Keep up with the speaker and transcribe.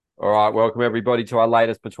All right, welcome everybody to our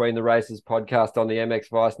latest Between the Races podcast on the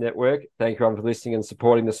MX Vice Network. Thank you everyone for listening and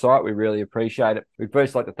supporting the site. We really appreciate it. We'd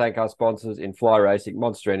first like to thank our sponsors in Fly Racing,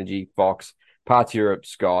 Monster Energy, Fox, Parts Europe,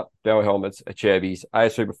 Scott, Bell Helmets, Acherbys,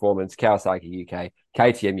 ASU Performance, Kawasaki UK,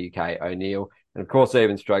 KTM UK, O'Neill, and of course,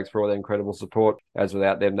 Even Strokes for all their incredible support, as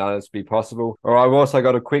without them, none of this would be possible. All right, I've also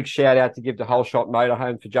got a quick shout out to give to Whole Shot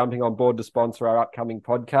Motorhomes for jumping on board to sponsor our upcoming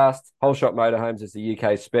podcast. Whole Shot Motorhomes is the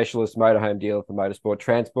UK's specialist motorhome dealer for motorsport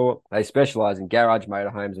transport. They specialise in garage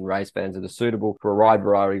motorhomes and race vans that are suitable for a wide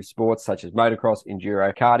variety of sports such as motocross,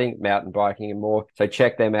 enduro, karting, mountain biking, and more. So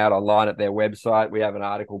check them out online at their website. We have an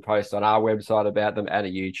article posted on our website about them and a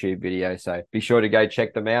YouTube video. So be sure to go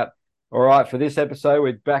check them out. All right, for this episode,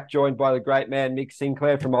 we're back joined by the great man, Mick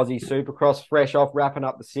Sinclair from Aussie Supercross, fresh off wrapping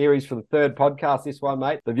up the series for the third podcast this one,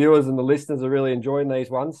 mate. The viewers and the listeners are really enjoying these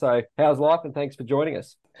ones. So how's life, and thanks for joining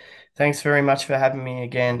us. Thanks very much for having me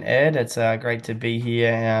again, Ed. It's great to be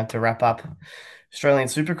here to wrap up Australian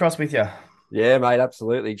Supercross with you. Yeah, mate,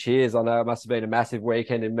 absolutely. Cheers. I know it must have been a massive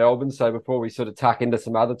weekend in Melbourne. So before we sort of tuck into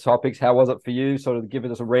some other topics, how was it for you? Sort of give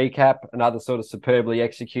us a recap, another sort of superbly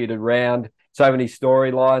executed round. So many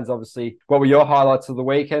storylines. Obviously, what were your highlights of the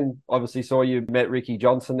weekend? Obviously, saw you met Ricky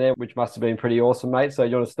Johnson there, which must have been pretty awesome, mate. So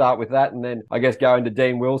you want to start with that, and then I guess going to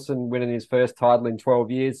Dean Wilson winning his first title in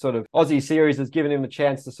 12 years. Sort of Aussie series has given him a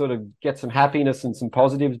chance to sort of get some happiness and some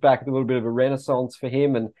positives back, a little bit of a renaissance for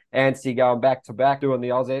him, and Anstey going back to back doing the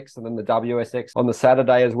AusX and then the WSX on the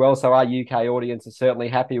Saturday as well. So our UK audience is certainly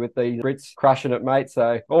happy with the Brits crushing it, mate.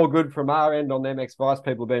 So all good from our end on the MX Vice.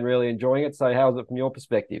 People have been really enjoying it. So how's it from your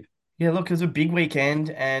perspective? Yeah, look, it was a big weekend,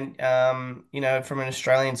 and from an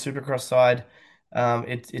Australian Supercross side,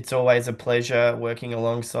 it's always a pleasure working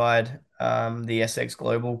alongside the SX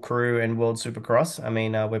Global crew and World Supercross. I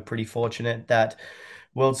mean, we're pretty fortunate that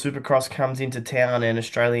World Supercross comes into town and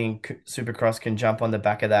Supercross can jump on the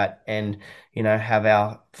back of that and, have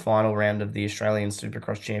our final round of the Australian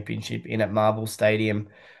Supercross Championship in at Marvel Stadium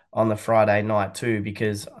on the Friday night too,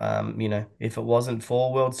 because, if it wasn't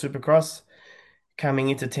for World Supercross coming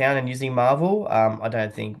into town and using Marvel, I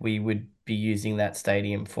don't think we would be using that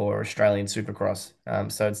stadium for Australian Supercross.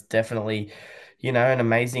 So it's definitely, an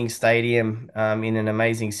amazing stadium in an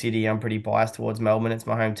amazing city. I'm pretty biased towards Melbourne. It's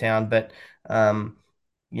my hometown, but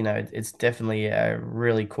it's definitely a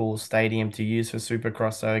really cool stadium to use for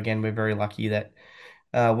Supercross. So again, we're very lucky that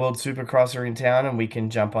World Supercross are in town and we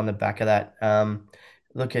can jump on the back of that.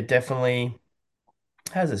 Look, it definitely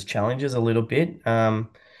has its challenges a little bit.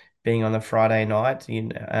 Being on the Friday night,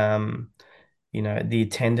 the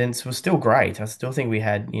attendance was still great. I still think we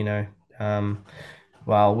had, we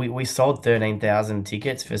sold 13,000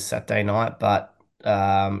 tickets for Saturday night, but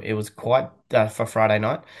it was quite for Friday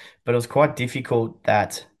night, but it was quite difficult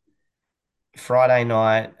that Friday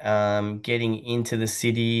night, getting into the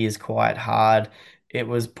city is quite hard. It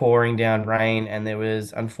was pouring down rain, and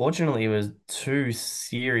unfortunately, it was two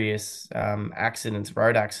serious road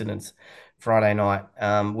accidents Friday night,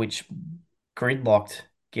 which gridlocked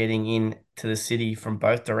getting into the city from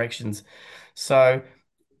both directions. So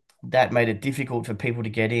that made it difficult for people to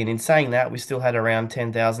get in. In saying that, we still had around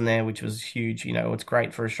 10,000 there, which was huge. It's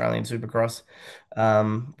great for Australian Supercross.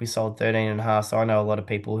 We sold 13 and a half, so I know a lot of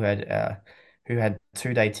people who had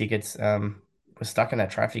 2-day tickets were stuck in that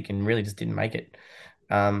traffic and really just didn't make it.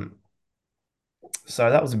 Um, so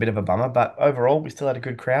that was a bit of a bummer, but overall, we still had a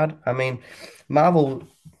good crowd. I mean, Marvel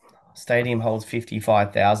Stadium holds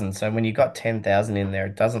 55,000, so when you got 10,000 in there,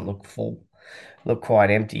 it doesn't look full, look quite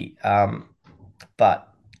empty. But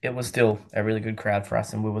it was still a really good crowd for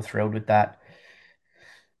us, and we were thrilled with that.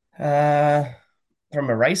 Uh, from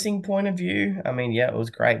a racing point of view, I mean, yeah, it was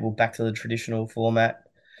great. We're back to the traditional format,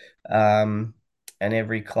 um, and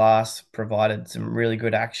every class provided some really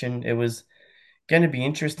good action. It was going to be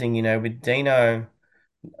interesting, with Dino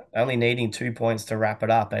only needing 2 points to wrap it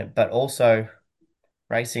up, but also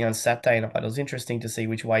racing on Saturday night. It was interesting to see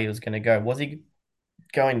which way he was going to go. Was he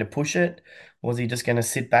going to push it? Was he just going to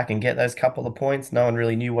sit back and get those couple of points? No one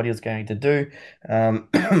really knew what he was going to do. Um,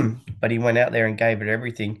 but he went out there and gave it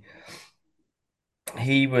everything.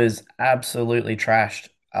 He was absolutely trashed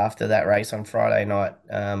after that race on Friday night,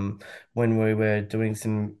 when we were doing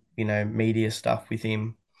some, media stuff with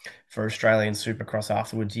him for Australian Supercross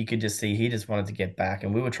afterwards. You could just see he just wanted to get back,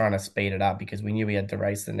 and we were trying to speed it up because we knew we had to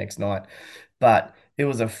race the next night. But it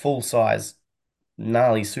was a full size,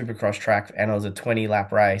 gnarly Supercross track, and it was a 20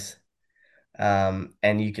 lap race. And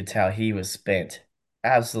you could tell he was spent,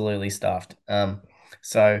 absolutely stuffed.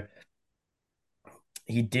 So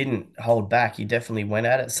he didn't hold back. He definitely went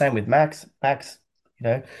at it. Same with Max. Max,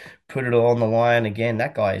 put it all on the line again.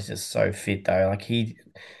 That guy is just so fit though. Like he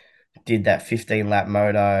did that 15 lap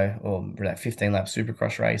moto or that 15 lap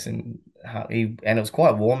supercross race, and and it was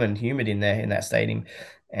quite warm and humid in there in that stadium,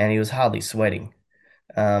 and he was hardly sweating.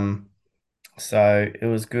 Um, so it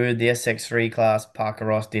was good. The SX3 class, Parker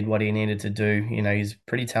Ross did what he needed to do. He's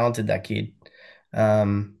pretty talented, that kid.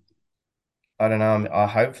 Um, I don't know.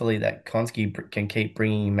 Hopefully that Konski can keep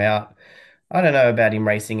bringing him out. I don't know about him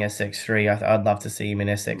racing SX3. I'd love to see him in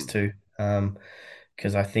SX2.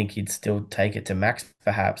 Because I think he'd still take it to max,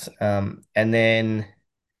 perhaps. And then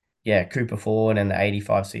yeah, Cooper Ford and the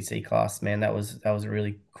 85cc class, man, that was a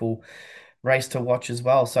really cool race to watch as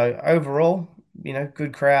well. So overall,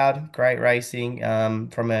 good crowd, great racing.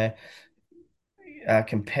 From a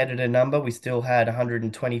competitor number, we still had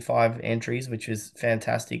 125 entries, which is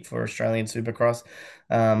fantastic for Australian Supercross.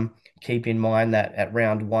 Um, Keep in mind that at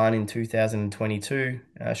round one in 2022,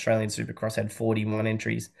 Australian Supercross had 41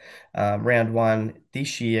 entries. Round one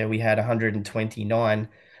this year, we had 129.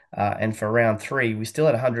 And for round three, we still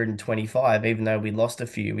had 125, even though we lost a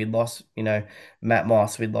few. We lost, Matt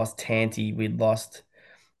Moss, we'd lost Tanti, we'd lost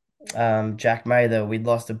Jack Mather, we'd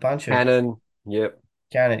lost a bunch of Cannon, yep.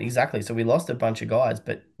 Counted exactly. So we lost a bunch of guys,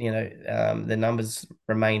 but the numbers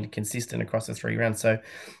remained consistent across the 3 rounds. So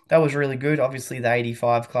that was really good. Obviously, the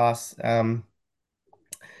 85 class, helped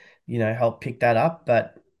pick that up.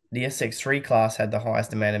 But the SX3 class had the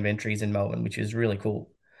highest amount of entries in Melbourne, which is really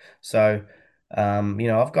cool. So,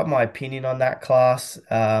 I've got my opinion on that class.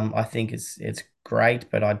 I think it's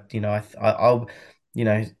great, but I'll,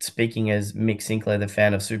 speaking as Mick Sinclair, the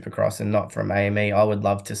fan of Supercross and not from AME, I would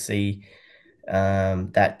love to see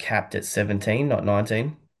that capped at 17, not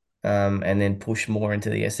 19, and then push more into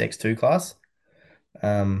the SX2 class.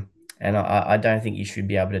 Um, and I don't think you should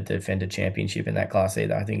be able to defend a championship in that class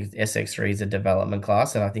either. I think SX3 is a development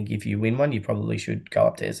class, and I think if you win one, you probably should go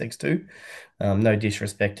up to SX2. No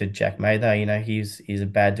disrespect to Jack Mather, he's a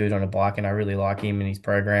bad dude on a bike, and I really like him and his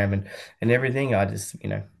program and everything.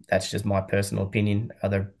 That's just my personal opinion.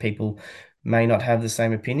 Other people may not have the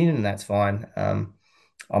same opinion, and that's fine.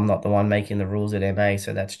 I'm not the one making the rules at MA,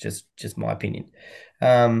 so that's just my opinion.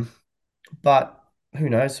 Um, but who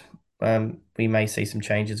knows? We may see some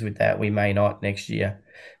changes with that. We may not next year.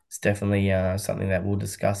 It's definitely something that we'll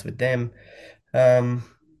discuss with them. Um,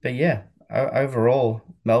 but yeah, overall,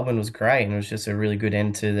 Melbourne was great, and it was just a really good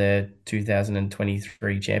end to the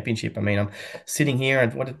 2023 championship. I mean, I'm sitting here,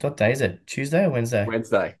 and what day is it? Tuesday or Wednesday?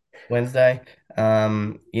 Wednesday. Wednesday.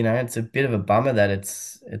 It's a bit of a bummer that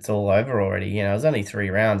it's all over already. It was only 3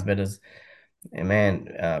 rounds, but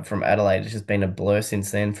man, from Adelaide, it's just been a blur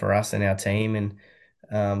since then for us and our team. And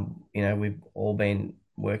we've all been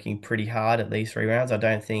working pretty hard at these 3 rounds. I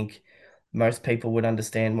don't think most people would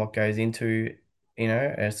understand what goes into,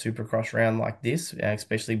 a supercross round like this,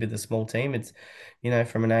 especially with a small team. It's,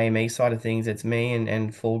 from an AME side of things, it's me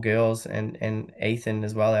and four girls and Ethan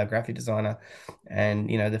as well, our graphic designer. And,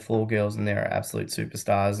 the four girls and they're absolute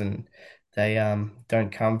superstars, and they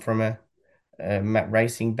don't come from a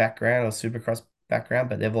racing background or supercross background,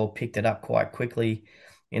 but they've all picked it up quite quickly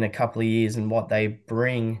in a couple of years. And what they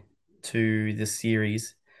bring to the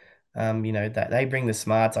series, that they bring the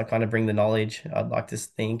smarts. I kind of bring the knowledge, I'd like to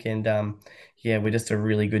think. And yeah, we're just a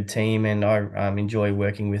really good team, and I enjoy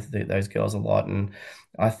working with those girls a lot. And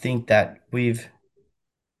I think that we've,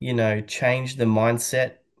 changed the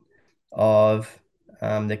mindset of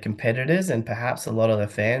the competitors and perhaps a lot of the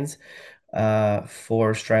fans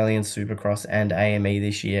for Australian Supercross and AME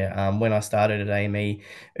this year. When I started at AME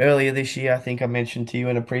earlier this year, I think I mentioned to you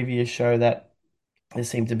in a previous show that there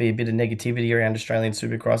seemed to be a bit of negativity around Australian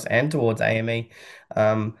Supercross and towards AME.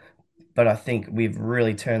 Um, but I think we've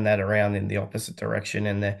really turned that around in the opposite direction,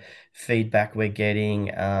 and the feedback we're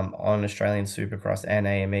getting on Australian Supercross and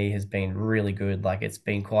AME has been really good. Like, it's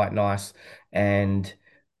been quite nice, and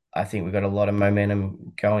I think we've got a lot of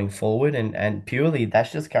momentum going forward, and purely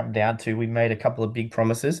that's just come down to we made a couple of big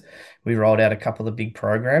promises. We rolled out a couple of big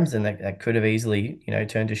programs, and that could have easily,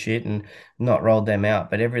 turned to shit and not rolled them out.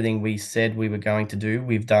 But everything we said we were going to do,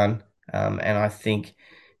 we've done. And I think,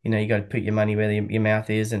 you got to put your money where your mouth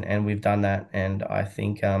is, and we've done that. And I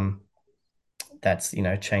think that's,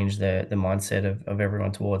 changed the mindset of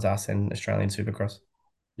everyone towards us and Australian Supercross.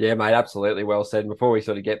 Yeah, mate, absolutely well said. Before we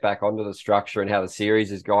sort of get back onto the structure and how the series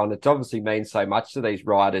has gone, it obviously means so much to these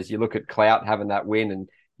riders. You look at Clout having that win, and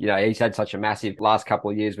he's had such a massive last couple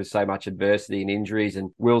of years with so much adversity and injuries, and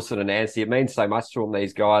Wilson and Anstey, it means so much to them,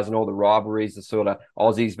 these guys, and all the rivalries, the sort of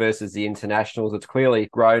Aussies versus the internationals. It's clearly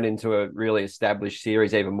grown into a really established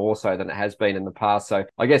series, even more so than it has been in the past. So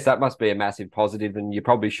I guess that must be a massive positive, and you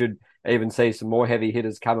probably should even see some more heavy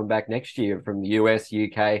hitters coming back next year from the US,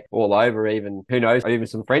 UK, all over. Even who knows, even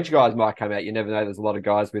some French guys might come out. You never know. There's a lot of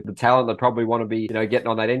guys with the talent that probably want to be, getting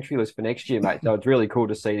on that entry list for next year, mate. So it's really cool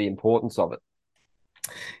to see the importance of it.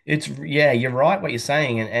 It's yeah, you're right what you're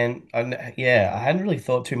saying, and yeah, I hadn't really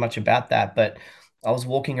thought too much about that, but I was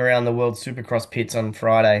walking around the World Supercross pits on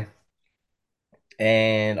Friday,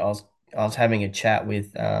 and I was having a chat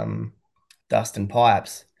with Dustin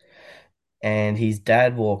Pipes, and his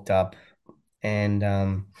dad walked up,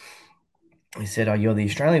 and he said, "Oh, you're the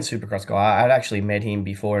Australian Supercross guy." I'd actually met him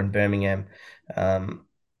before in Birmingham, um,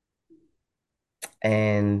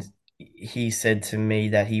 and he said to me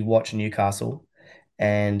that he watched Newcastle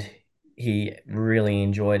and he really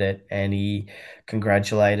enjoyed it, and he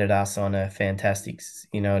congratulated us on a fantastic,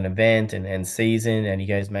 an event and season, and he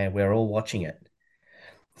goes, "Man, we're all watching it."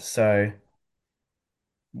 So,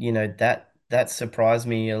 that surprised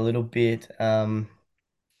me a little bit. It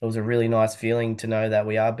was a really nice feeling to know that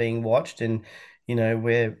we are being watched, and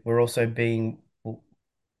we're also being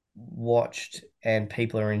watched and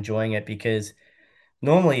people are enjoying it, because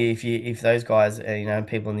normally, if those guys,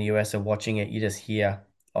 people in the US are watching it, you just hear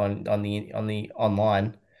on the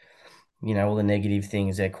online, all the negative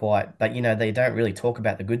things. They're quiet, but they don't really talk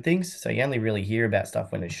about the good things. So you only really hear about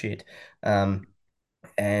stuff when it's shit.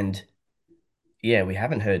 And yeah, we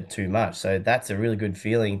haven't heard too much. So that's a really good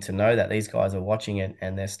feeling to know that these guys are watching it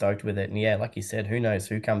and they're stoked with it. And yeah, like you said, who knows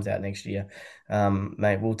who comes out next year?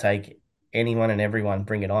 Mate, we'll take anyone and everyone,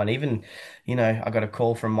 bring it on. Even, I got a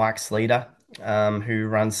call from Mike Sleater, who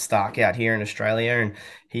runs Stark out here in Australia, and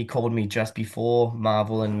he called me just before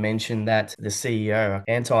Marvel and mentioned that the CEO,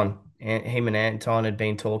 Anton, and him and Anton had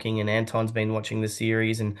been talking, and Anton's been watching the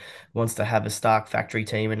series and wants to have a Stark factory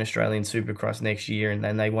team in Australian Supercross next year, and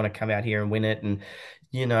then they want to come out here and win it. And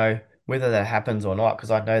whether that happens or not,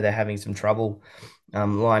 because I know they're having some trouble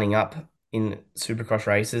lining up in Supercross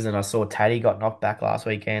races. And I saw Taddy got knocked back last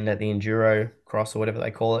weekend at the Enduro Cross or whatever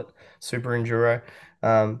they call it, Super Enduro.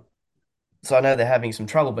 Um, so I know they're having some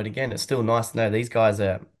trouble, but again, it's still nice to know these guys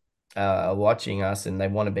are watching us and they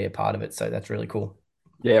want to be a part of it. So that's really cool.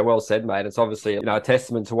 Yeah, well said, mate. It's obviously, a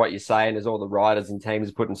testament to what you're saying is all the riders and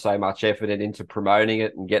teams putting so much effort into promoting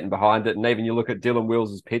it and getting behind it. And even you look at Dylan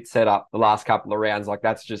Wills's pit setup the last couple of rounds, like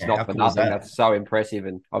that's just Yeah, not how for cool is nothing. that? That's so impressive.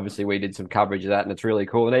 And obviously we did some coverage of that and it's really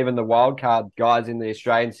cool. And even the wildcard guys in the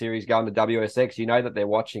Australian series going to WSX, that they're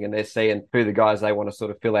watching and they're seeing who the guys they want to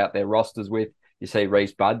sort of fill out their rosters with. You see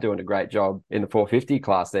Reese Budd doing a great job in the 450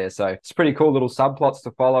 class there. So it's pretty cool little subplots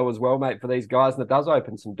to follow as well, mate, for these guys. And it does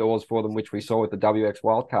open some doors for them, which we saw with the WX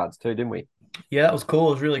wildcards too, didn't we? Yeah, that was cool.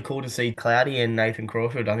 It was really cool to see Cloudy and Nathan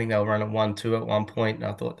Crawford. I think they were running 1-2 at one point, and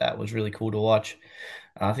I thought that was really cool to watch.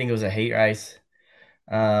 I think it was a heat race.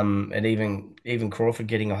 And even Crawford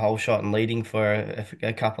getting a whole shot and leading for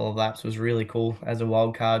a couple of laps was really cool as a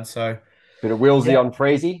wild card. So Bit of Willsy yeah, on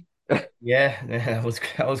Freezy. yeah, that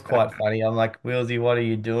was quite funny. I'm like, Wilsey, what are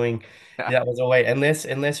you doing? That was always, unless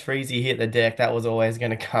Freezy hit the deck, that was always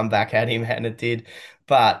going to come back at him, and it did.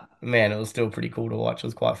 But man, it was still pretty cool to watch. It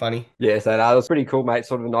was quite funny. Yeah, so no, it was pretty cool, mate.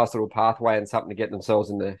 Sort of a nice little pathway and something to get themselves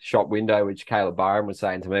in the shop window, which Caleb Byron was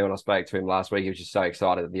saying to me when I spoke to him last week. He was just so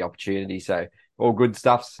excited at the opportunity. So all good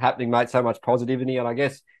stuff's happening, mate. So much positivity. And I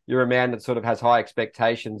guess you're a man that sort of has high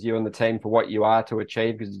expectations, you and the team, for what you are to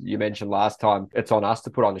achieve. Because you mentioned last time, it's on us to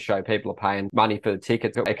put on the show. People are paying money for the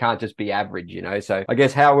tickets. It can't just be average. So I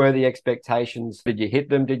guess how were the expectations? Did you hit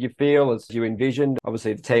them? Did you feel as you envisioned?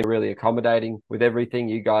 Obviously, the team were really accommodating with everything.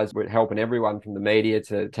 You guys were helping everyone from the media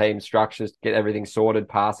to team structures to get everything sorted,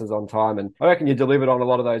 passes on time. And I reckon you delivered on a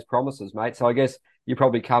lot of those promises, mate. So I guess you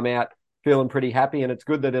probably come out feeling pretty happy. And it's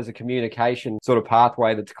good that there's a communication sort of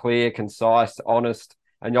pathway that's clear, concise, honest.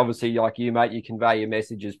 And obviously, like you, mate, you convey your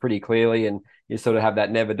messages pretty clearly and you sort of have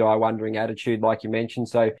that never die wondering attitude, like you mentioned.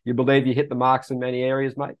 So you believe you hit the marks in many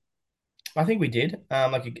areas, mate? I think we did.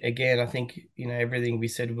 Like again, I think everything we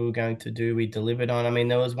said we were going to do, we delivered on. I mean,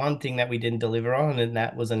 there was one thing that we didn't deliver on, and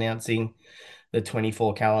that was announcing the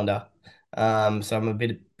 24 calendar. So I'm a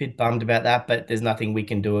bit bummed about that, but there's nothing we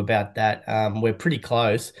can do about that. We're pretty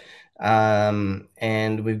close.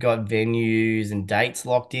 And we've got venues and dates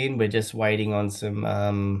locked in. We're just waiting on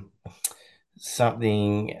some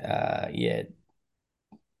something yeah,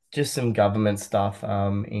 just some government stuff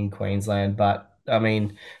in Queensland. But I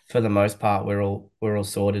mean, for the most part, we're all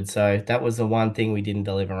sorted. So that was the one thing we didn't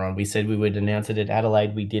deliver on. We said we would announce it at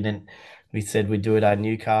Adelaide, we didn't. We said we'd do it at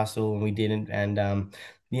Newcastle, and we didn't. And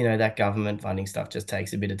that government funding stuff just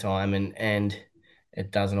takes a bit of time, and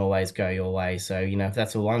it doesn't always go your way. So if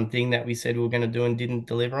that's the one thing that we said we were going to do and didn't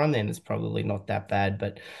deliver on, then it's probably not that bad.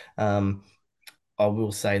 But um, I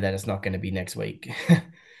will say that it's not going to be next week.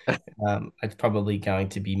 It's probably going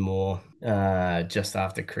to be more just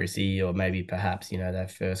after Chrissy, or maybe perhaps,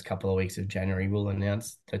 that first couple of weeks of January we'll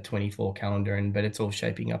announce the 24 calendar, but it's all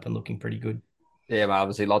shaping up and looking pretty good. Yeah, mate,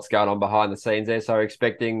 obviously lots going on behind the scenes there. So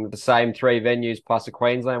expecting the same three venues plus a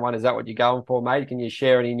Queensland one. Is that what you're going for, mate? Can you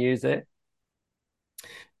share any news there?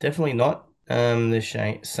 Definitely not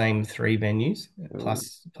the same three venues Ooh.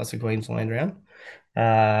 plus a Queensland round.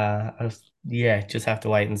 Yeah, just have to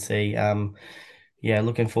wait and see. Yeah,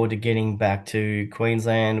 looking forward to getting back to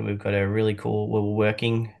Queensland. We've got a really cool, we're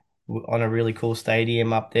working on a really cool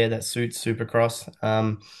stadium up there that suits Supercross.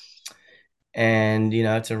 And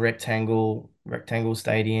it's a rectangle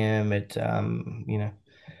stadium. It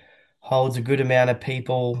holds a good amount of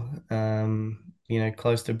people.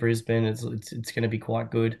 Close to Brisbane. It's going to be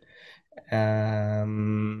quite good.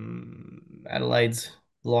 Adelaide's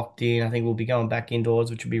locked in. I think we'll be going back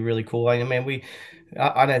indoors, which would be really cool. I mean,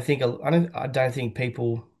 I don't think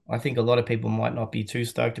people. I think a lot of people might not be too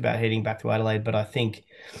stoked about heading back to Adelaide, but I think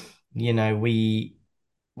we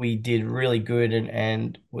did really good,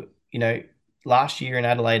 and last year in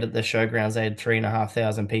Adelaide at the showgrounds they had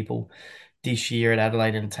 3,500 people. This year at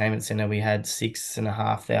Adelaide Entertainment Centre we had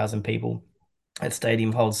 6,500 people. That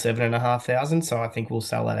stadium holds 7,500, so I think we'll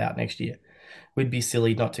sell that out next year. Would be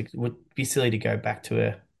silly to go back to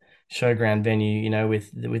a showground venue,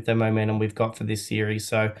 with the momentum we've got for this series.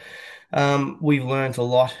 So we've learned a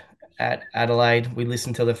lot at Adelaide. We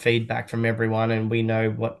listen to the feedback from everyone, and we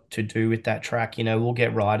know what to do with that track. We'll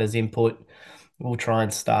get riders' input. We'll try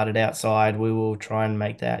and start it outside. We will try and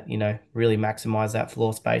make that, really maximize that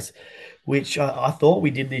floor space, which I thought we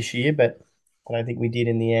did this year, but I don't think we did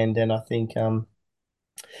in the end. And I think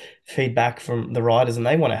feedback from the riders, and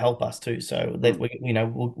they want to help us too. So that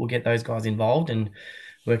Mm. we'll get those guys involved and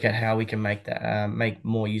work out how we can make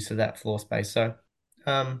more use of that floor space. So,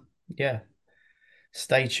 yeah,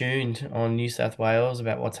 stay tuned on New South Wales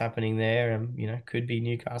about what's happening there. And could be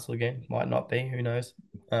Newcastle again, might not be, who knows.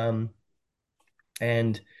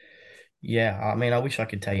 And yeah, I mean, I wish I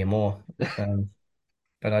could tell you more. Um,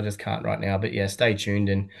 but I just can't right now. But yeah, stay tuned.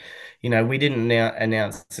 And we didn't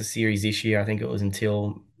announce the series this year. I think it was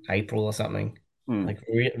until April or something, Mm. like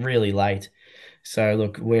really late. So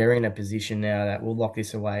look, we're in a position now that we'll lock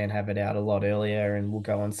this away and have it out a lot earlier, and we'll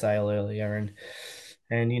go on sale earlier, and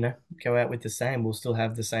go out with the same. We'll still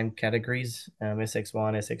have the same categories: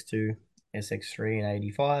 SX1, SX2, SX3, and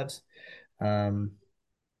 85s. Um,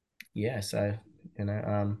 yeah, so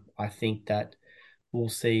I think that we'll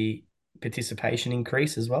see participation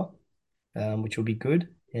increase as well, which will be good.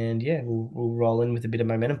 And yeah, we'll roll in with a bit of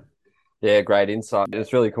momentum. Yeah, great insight.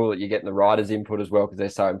 It's really cool that you're getting the riders' input as well because they're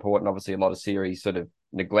so important. Obviously, a lot of series sort of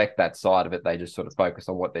neglect that side of it. They just sort of focus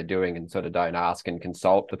on what they're doing and sort of don't ask and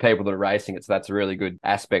consult the people that are racing it. So that's a really good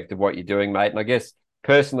aspect of what you're doing, mate. And I guess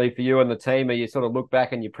personally for you and the team, are you sort of look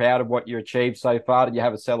back and you're proud of what you achieved so far? Did you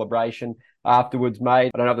have a celebration afterwards, mate?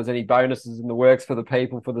 I don't know if there's any bonuses in the works for the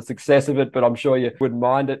people for the success of it, but I'm sure you wouldn't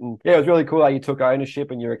mind it. And yeah, it was really cool how you took ownership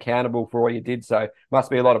and you're accountable for what you did. So must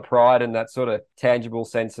be a lot of pride and that sort of tangible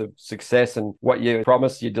sense of success and what you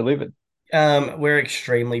promised you delivered. We're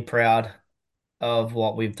extremely proud of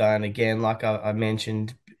what we've done. Again, like I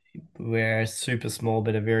mentioned, we're a super small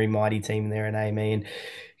but a very mighty team there in Amy. And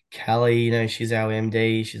Callie, she's our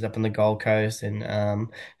MD. She's up on the Gold Coast, and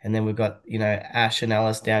then we've got Ash and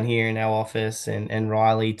Alice down here in our office, and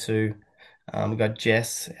Riley too. We've got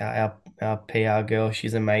Jess, our PR girl.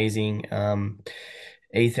 She's amazing.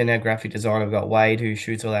 Ethan, our graphic designer. We've got Wade, who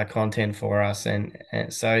shoots all our content for us, and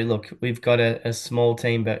so look, we've got a small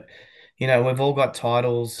team, but we've all got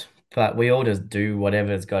titles, but we all just do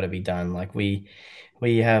whatever's got to be done. Like we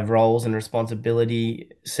have roles and responsibility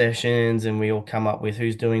sessions, and we all come up with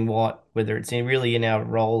who's doing what, whether it's really in our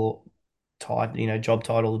role type, job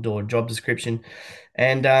title or job description.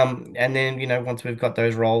 And then, once we've got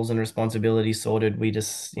those roles and responsibilities sorted, we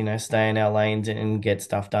just, stay in our lanes and get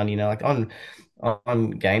stuff done. Like on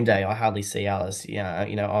game day, I hardly see Alice.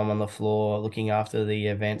 I'm on the floor looking after the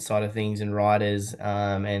event side of things and riders,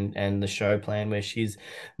 and the show plan, where she's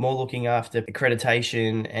more looking after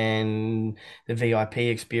accreditation and the VIP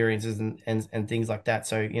experiences and things like that.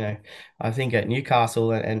 So, I think at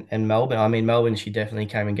Newcastle and Melbourne, I mean, Melbourne, she definitely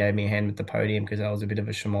came and gave me a hand with the podium because that was a bit of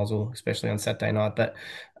a schmozzle, especially on Saturday night. But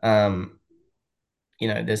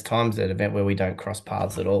there's times at an event where we don't cross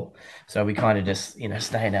paths at all. So we kind of just,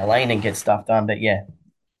 stay in our lane and get stuff done. But yeah,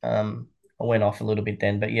 I went off a little bit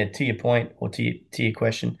then. But yeah, to your point or to your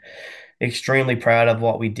question, extremely proud of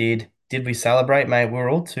what we did. Did we celebrate, mate? We were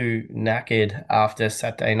all too knackered after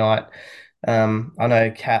Saturday night. I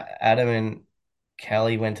know Adam and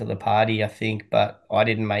Kelly went to the party, I think, but I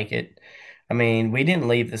didn't make it. I mean, we didn't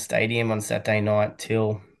leave the stadium on Saturday night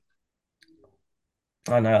till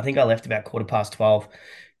I don't know. I think I left about 12:15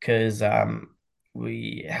 because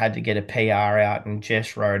we had to get a PR out and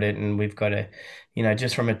Jess wrote it, and we've got to,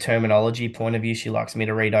 just from a terminology point of view, she likes me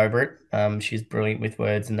to read over it. She's brilliant with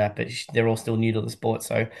words and that, but they're all still new to the sport,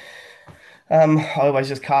 so I always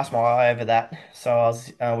just cast my eye over that. So I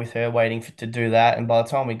was with her waiting to do that, and by the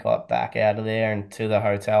time we got back out of there and to the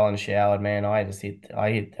hotel and showered, man, I hit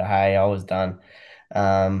the hay. I was done.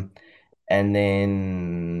 Um, and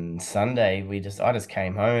then Sunday, I just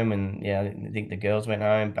came home and yeah, I think the girls went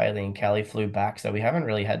home. Bailey and Callie flew back, so we haven't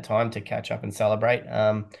really had time to catch up and celebrate.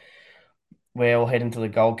 We're all heading to the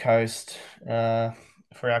Gold Coast for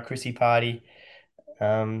our Chrissy party.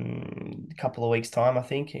 A couple of weeks time, I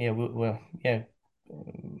think. Yeah, we'll yeah,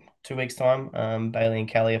 2 weeks time. Bailey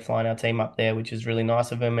and Callie are flying our team up there, which is really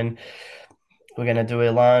nice of them, and we're going to do a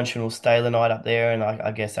lunch and we'll stay the night up there. And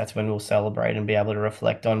I guess that's when we'll celebrate and be able to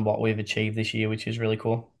reflect on what we've achieved this year, which is really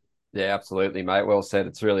cool. Yeah, absolutely, mate. Well said.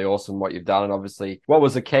 It's really awesome what you've done. And obviously, what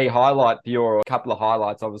was a key highlight for you, or a couple of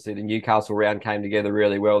highlights? Obviously, the Newcastle round came together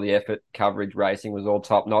really well. The effort, coverage, racing was all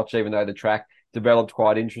top notch, even though the track developed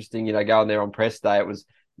quite interesting. Going there on press day, it was,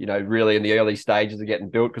 really in the early stages of getting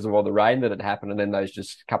built because of all the rain that had happened. And then those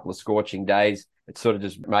just couple of scorching days, it sort of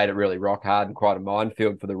just made it really rock hard and quite a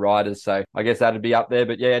minefield for the riders. So I guess that'd be up there.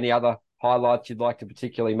 But yeah, any other highlights you'd like to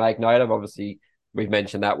particularly make note of? Obviously, we've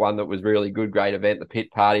mentioned that one that was really good, great event. The pit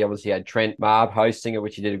party obviously had Trent Marb hosting it,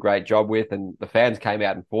 which he did a great job with, and the fans came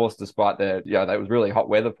out in force despite that was really hot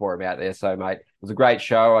weather for him out there. So, mate, it was a great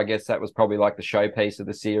show. I guess that was probably like the showpiece of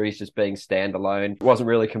the series, just being standalone. It wasn't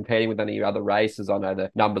really competing with any other races. I know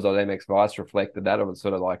the numbers on MX Vice reflected that. It was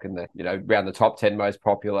sort of like in the, around the top 10 most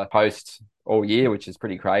popular hosts all year, which is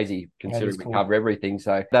pretty crazy That is considering we cool. cover everything.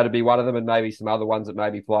 So that'd be one of them, and maybe some other ones that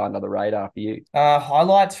maybe fly under the radar for you.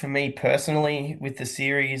 Highlights for me personally with the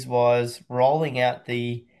series was rolling out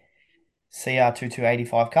the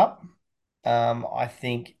CR2285 Cup. I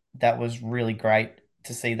think that was really great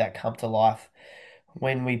to see that come to life.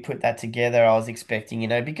 When we put that together, I was expecting,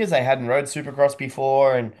 because they hadn't rode Supercross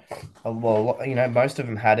before, and well, most of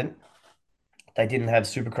them hadn't. They didn't have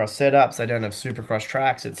Supercross setups. They don't have Supercross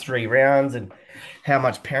tracks. It's 3 rounds, and how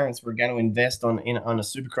much parents were going to invest on a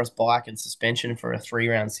Supercross bike and suspension for a 3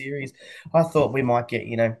 round series. I thought we might get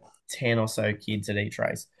 10 or so kids at each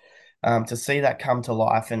race. To see that come to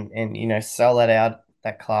life and sell that out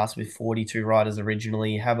that class with 42 riders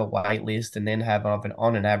originally, have a wait list, and then have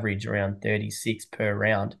on an average around 36 per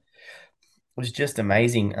round was just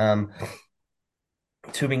amazing.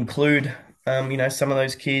 To include some of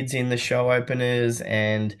those kids in the show openers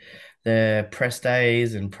and the press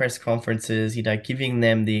days and press conferences, giving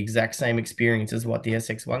them the exact same experience as what the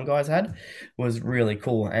SX1 guys had was really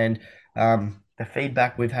cool. And the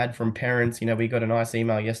feedback we've had from parents, we got a nice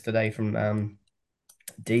email yesterday from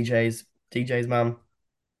DJ's mum.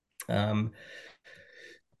 Um,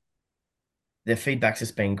 the feedback's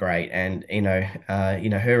just been great, and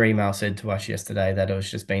her email said to us yesterday that it was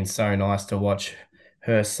just been so nice to watch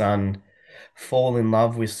her son fall in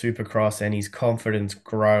love with Supercross and his confidence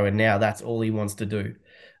grow, and now that's all he wants to do,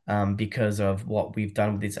 because of what we've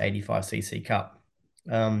done with this 85cc Cup.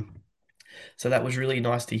 So that was really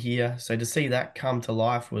nice to hear. So to see that come to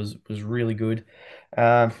life was really good.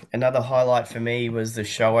 Another highlight for me was the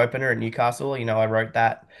show opener at Newcastle. I wrote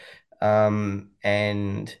that, and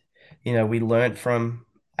we learnt from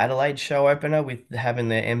Adelaide show opener with having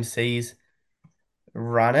the MCs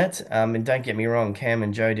run it. And don't get me wrong, Cam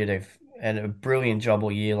and Joe did a brilliant job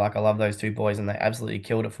all year. Like, I love those two boys, and they absolutely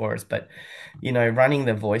killed it for us. But running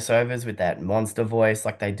the voiceovers with that monster voice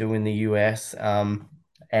like they do in the US,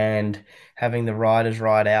 and having the riders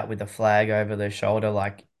ride out with the flag over their shoulder,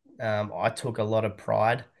 like, I took a lot of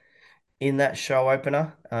pride in that show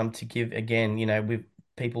opener. To give again, with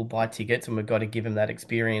people buy tickets, and we've got to give them that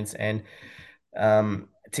experience. And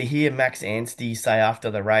to hear Max Anstey say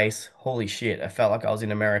after the race, "Holy shit, I felt like I was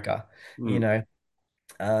in America," you Mm. know,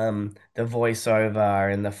 the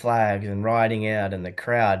voiceover and the flags and riding out and the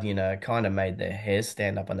crowd, kind of made the hairs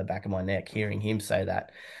stand up on the back of my neck hearing him say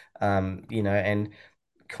that. And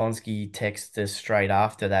Konski texted us straight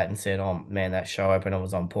after that and said, "Oh man, that show opener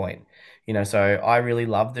was on point." So I really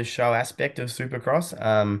love the show aspect of Supercross.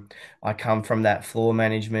 I come from that floor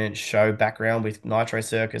management show background with Nitro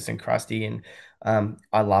Circus and Krusty, and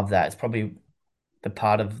I love that. It's probably the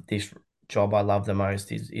part of this job I love the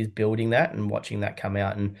most is building that and watching that come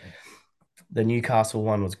out. And the Newcastle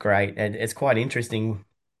one was great, and it's quite interesting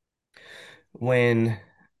when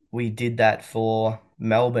we did that for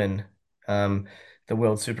Melbourne. Um, the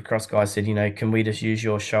World Supercross guys said, can we just use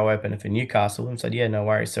your show opener for Newcastle? And said, yeah, no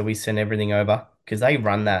worries. So we sent everything over because they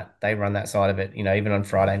run that side of it, even on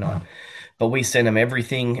Friday night. But we sent them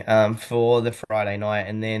everything for the Friday night,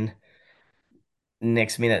 and then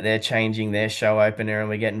next minute they're changing their show opener and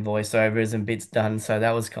we're getting voiceovers and bits done. So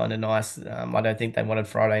that was kind of nice. I don't think they wanted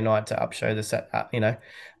Friday night to upshow the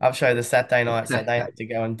Saturday night, so they had to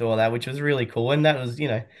go and do all that, which was really cool. And that was,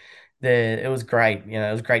 it was great.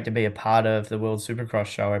 It was great to be a part of the World Supercross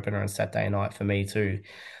show opener on Saturday night for me too.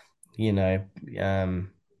 You know,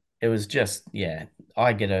 it was just, yeah,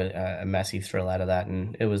 I get a massive thrill out of that,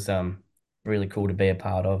 and it was really cool to be a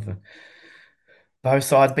part of both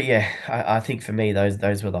sides. But yeah, I think for me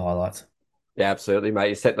those were the highlights. Yeah, absolutely, mate.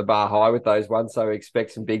 You set the bar high with those ones, so we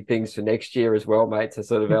expect some big things for next year as well, mate, to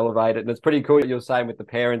sort of elevate it. And it's pretty cool you're saying with the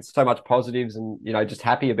parents, so much positives and, just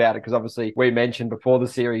happy about it. Because obviously we mentioned before the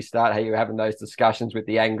series start how you were having those discussions with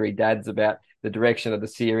the angry dads about the direction of the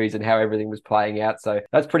series and how everything was playing out. So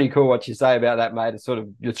that's pretty cool what you say about that, mate. It's sort of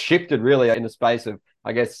just shifted really in the space of,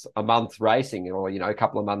 I guess, a month racing or, a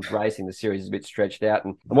couple of months racing. The series is a bit stretched out.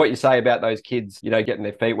 And what you say about those kids, getting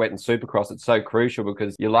their feet wet in Supercross, it's so crucial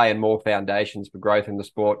because you're laying more foundations for growth in the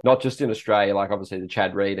sport, not just in Australia, like obviously the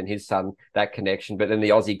Chad Reed and his son, that connection, but then the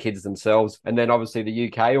Aussie kids themselves. And then obviously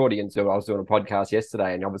the UK audience. I was doing a podcast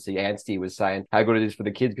yesterday and obviously Anstey was saying how good it is for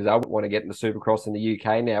the kids because they want to get into Supercross in the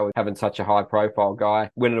UK now with having such a high profile guy,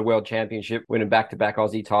 winning a world championship, winning back-to-back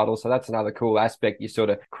Aussie titles. So that's another cool aspect you're sort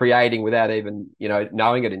of creating without even,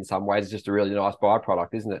 knowing it in some ways. It's just a really nice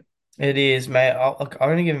byproduct, isn't it? It is, mate. I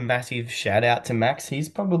want to give a massive shout out to Max. He's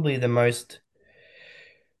probably the most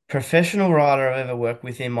professional rider I've ever worked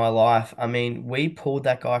with in my life. I mean, we pulled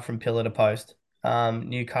that guy from pillar to post.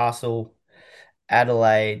 Newcastle,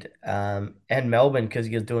 Adelaide, and Melbourne because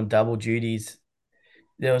he was doing double duties.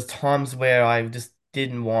 There was times where I just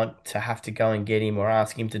didn't want to have to go and get him or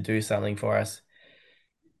ask him to do something for us.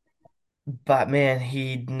 But man,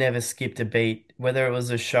 he never skipped a beat. Whether it was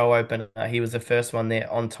a show opener, he was the first one there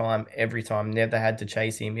on time every time. Never had to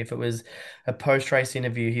chase him. If it was a post-race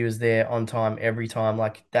interview, he was there on time every time.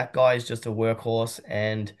 Like that guy is just a workhorse.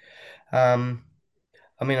 And um,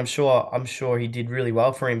 I mean, I'm sure he did really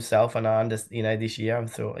well for himself. And this year I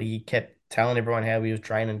thought he kept telling everyone how he was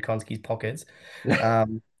draining Konski's pockets.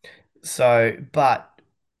 Um, but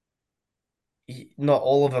not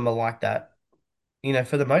all of them are like that.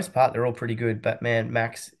 For the most part, they're all pretty good. But man,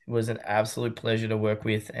 Max was an absolute pleasure to work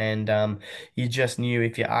with, and you just knew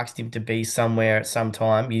if you asked him to be somewhere at some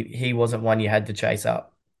time, he wasn't one you had to chase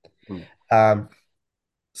up. Mm. Um,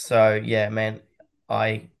 so yeah, man,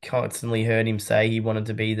 I constantly heard him say he wanted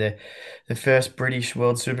to be the first British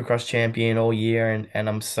World Supercross champion all year, and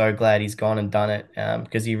I'm so glad he's gone and done it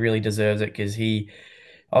because he really deserves it because he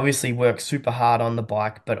obviously works super hard on the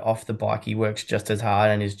bike, but off the bike he works just as hard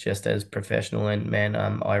and is just as professional. And man,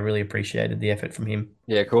 I really appreciated the effort from him.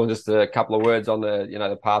 Yeah, cool. And just a couple of words on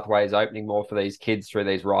the pathways opening more for these kids through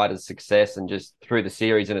these riders' success and just through the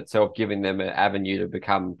series in itself, giving them an avenue to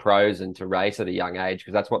become pros and to race at a young age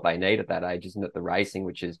because that's what they need at that age, isn't it? The racing,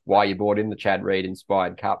 which is why you brought in the Chad Reed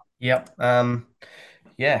Inspired Cup. Yep.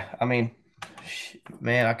 Yeah, I mean,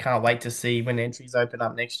 man, I can't wait to see when entries open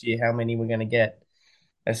up next year how many we're going to get.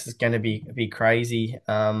 This is going to be crazy.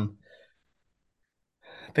 But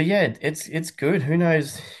yeah, it's good. Who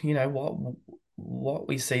knows, what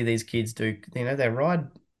we see these kids do. They ride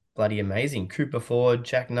bloody amazing. Cooper Ford,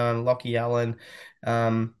 Jack Nunn, Lockie Allen,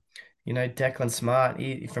 um, Declan Smart,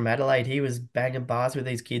 from Adelaide, he was banging bars with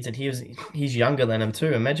these kids, and he's younger than them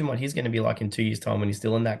too. Imagine what he's going to be like in 2 years' time when he's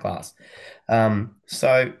still in that class.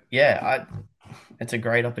 So yeah, it's a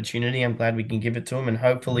great opportunity. I'm glad we can give it to him, and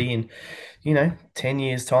hopefully in 10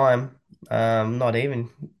 years' time, not even,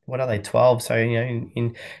 what are they, 12? So,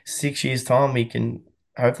 in 6 years' time, we can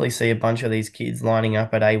hopefully see a bunch of these kids lining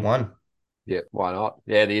up at A1. Yeah, why not?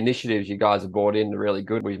 Yeah, the initiatives you guys have brought in are really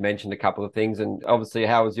good. We've mentioned a couple of things. And obviously,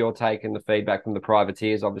 how was your take and the feedback from the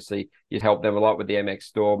privateers? Obviously, you'd helped them a lot with the MX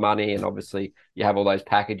store money. And obviously, you have all those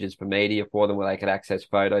packages for media for them where they can access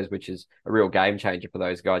photos, which is a real game changer for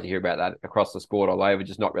those guys. You hear about that across the sport all over,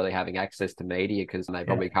 just not really having access to media because they Yeah.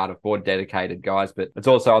 probably can't afford dedicated guys. But it's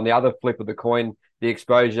also on the other flip of the coin, the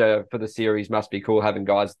exposure for the series must be cool having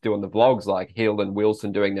guys doing the vlogs like Hill and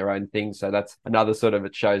Wilson doing their own thing. So that's another sort of,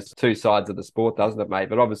 it shows two sides of the sport, doesn't it, mate?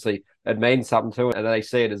 But obviously it means something to it, and they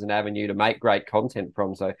see it as an avenue to make great content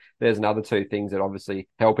from. So there's another two things that obviously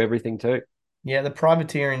help everything too. Yeah, the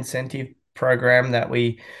privateer incentive program that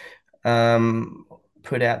we um,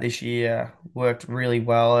 put out this year worked really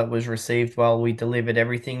well. It was received well. We delivered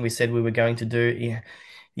everything we said we were going to do.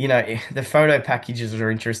 Yeah. The photo packages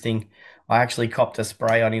are interesting. I actually copped a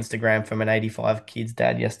spray on Instagram from an 85 kid's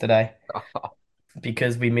dad yesterday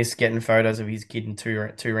because we missed getting photos of his kid in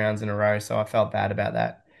two rounds in a row. So I felt bad about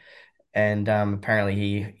that. And apparently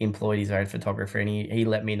he employed his own photographer, and he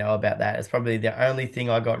let me know about that. It's probably the only thing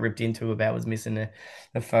I got ripped into about was missing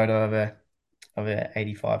a photo of a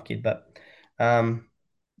 85 kid. But um,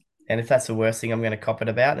 and if that's the worst thing I'm going to cop it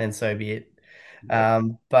about, then so be it. Yeah.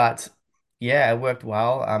 But yeah, it worked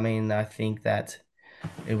well. I mean, I think that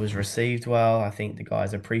it was received well. I think the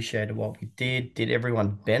guys appreciated what we did. Did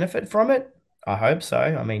everyone benefit from it? I hope so.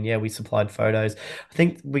 I mean, yeah, we supplied photos. I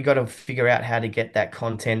think we got to figure out how to get that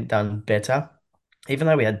content done better. Even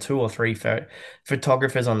though we had two or three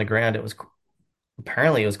photographers on the ground,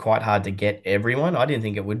 apparently it was quite hard to get everyone. I didn't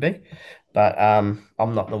think it would be, but I'm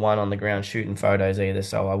not the one on the ground shooting photos either,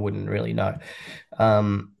 so I wouldn't really know.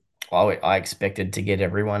 Um, I expected to get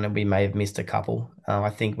everyone, and we may have missed a couple. I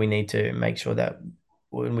think we need to make sure that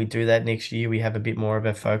when we do that next year, we have a bit more of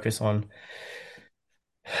a focus on,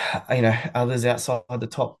 others outside the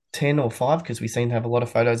top 10 or five, because we seem to have a lot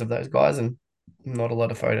of photos of those guys and not a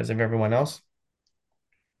lot of photos of everyone else.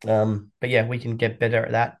 But yeah, we can get better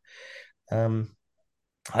at that. Um,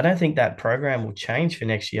 I don't think that program will change for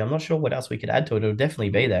next year. I'm not sure what else we could add to it. It'll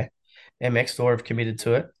definitely be there. MX Store have committed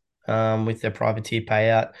to it with their privateer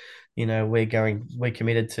payout. We're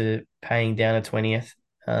committed to paying down a 20th.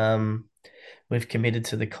 We've committed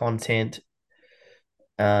to the content.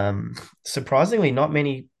 Surprisingly, not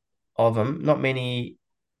many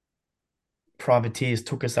privateers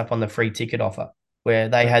took us up on the free ticket offer where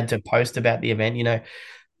they had to post about the event,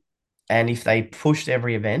 and if they pushed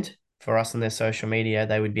every event for us on their social media,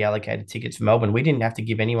 they would be allocated tickets for Melbourne. We didn't have to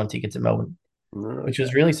give anyone tickets at Melbourne, which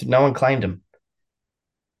was really, no one claimed them.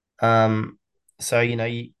 So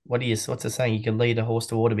what's the saying? You can lead a horse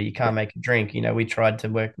to water, but you can't make a drink. We tried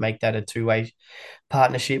to make that a two-way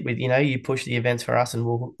partnership with, you push the events for us and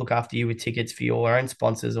we'll look after you with tickets for your own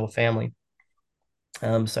sponsors or family.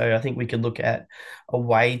 So I think we could look at a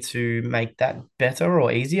way to make that better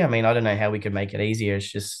or easier. I mean, I don't know how we could make it easier.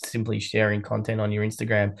 It's just simply sharing content on your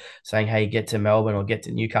Instagram saying, hey, get to Melbourne or get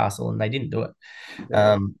to Newcastle, and they didn't do it.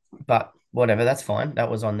 Yeah. But whatever, that's fine. That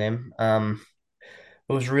was on them.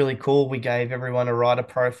 It was really cool. We gave everyone a writer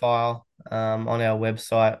profile on our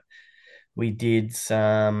website. We did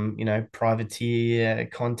some, privateer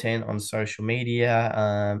content on social media.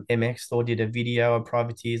 MX Store did a video of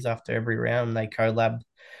privateers after every round. They collabed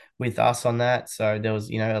with us on that. So there was,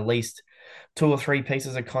 at least two or three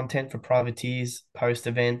pieces of content for privateers post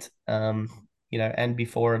event, and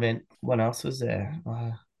before event. What else was there?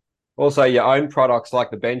 Also, your own products like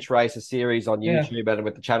the Bench Racer series on Yeah. YouTube and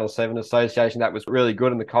with the Channel 7 Association, that was really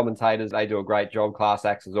good. And the commentators, they do a great job, class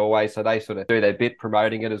acts as always. So they sort of do their bit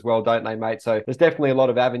promoting it as well, don't they, mate? So there's definitely a lot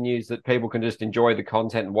of avenues that people can just enjoy the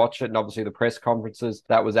content and watch it. And obviously the press conferences,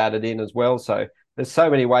 that was added in as well. So there's so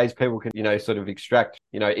many ways people can, sort of extract,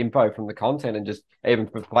 info from the content. And just even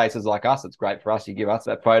for places like us, it's great for us. You give us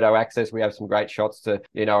that photo access. We have some great shots to,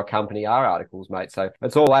 accompany our articles, mate. So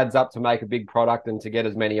it's all adds up to make a big product and to get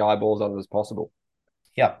as many eyeballs on it as possible.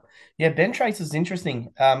 Yeah. Yeah, Ben Trace is interesting.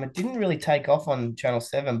 It didn't really take off on Channel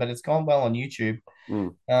 7, but it's gone well on YouTube.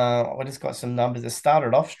 Mm. I just got some numbers. It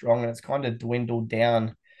started off strong and it's kind of dwindled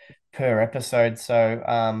down per episode. So,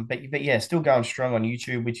 but yeah, still going strong on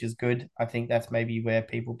YouTube, which is good. I think that's maybe where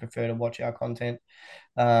people prefer to watch our content,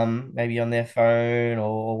 maybe on their phone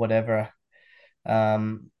or whatever.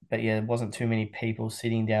 But yeah, there wasn't too many people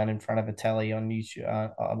sitting down in front of a telly on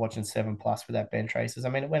YouTube, watching 7 Plus without bench races. I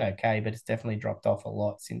mean, it went okay, but it's definitely dropped off a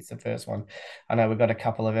lot since the first one. I know we've got a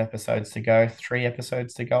couple of episodes to go, 3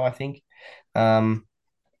 episodes to go, I think. Um,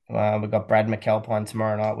 we've got Brad McAlpine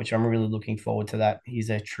tomorrow night, which I'm really looking forward to that. He's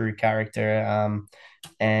a true character,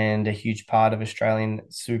 and a huge part of Australian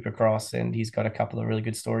Supercross, and he's got a couple of really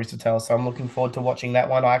good stories to tell. So I'm looking forward to watching that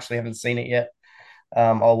one. I actually haven't seen it yet.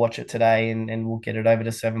 I'll watch it today, and we'll get it over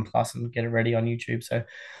to 7 Plus and get it ready on YouTube. So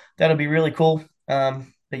that'll be really cool. But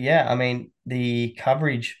yeah, I mean, the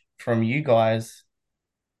coverage from you guys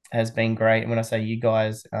has been great. And when I say you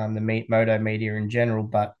guys, the Moto media in general,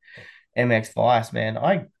 but MX Vice, man,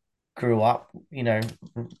 I grew up,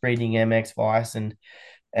 reading MX Vice,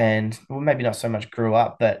 and well, maybe not so much grew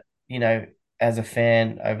up, but as a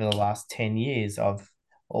fan over the last 10 years, I've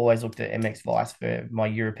always looked at MX Vice for my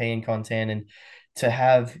European content, and to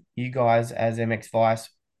have you guys as MX Vice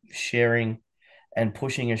sharing and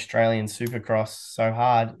pushing Australian Supercross so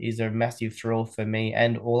hard is a massive thrill for me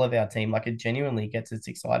and all of our team. Like, it genuinely gets us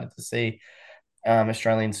excited to see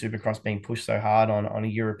Australian Supercross being pushed so hard on a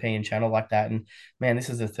European channel like that. And man, this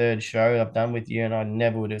is the third show I've done with you, and I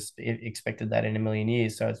never would have expected that in a million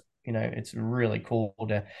years. So it's, it's really cool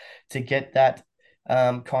to get that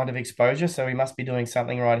kind of exposure. So we must be doing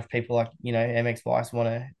something right if people like, MX Vice want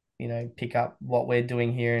to, pick up what we're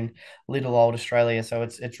doing here in little old Australia. So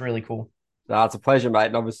it's really cool. No, it's a pleasure, mate.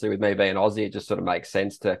 And obviously, with me being Aussie, it just sort of makes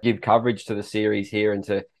sense to give coverage to the series here and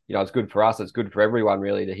to, it's good for us. It's good for everyone,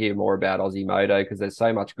 really, to hear more about Aussie Moto because there's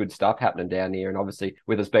so much good stuff happening down here. And obviously,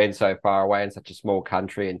 with us being so far away in such a small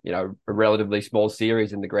country and, a relatively small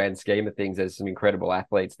series in the grand scheme of things, there's some incredible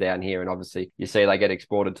athletes down here. And obviously, you see they get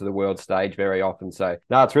exported to the world stage very often. So,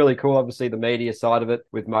 no, it's really cool. Obviously, the media side of it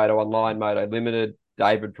with Moto Online, Moto Limited,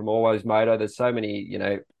 David from Always Moto. There's so many,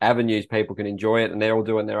 avenues people can enjoy it, and they're all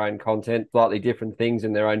doing their own content, slightly different things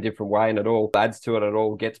in their own different way, and it all adds to it. It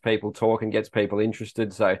all gets people talking, gets people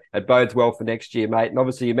interested. So it bodes well for next year, mate. And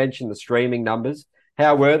obviously, you mentioned the streaming numbers.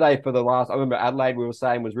 How were they for the last? I remember Adelaide, we were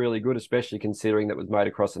saying, was really good, especially considering that was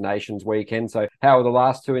Motocross of Nations weekend. So how were the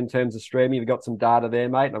last two in terms of streaming? You've got some data there,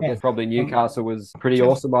 mate. And I Yeah. guess probably Newcastle was pretty Just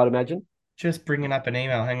awesome, I'd imagine. just bringing up an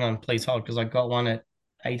email. Hang on, please hold, because I got one at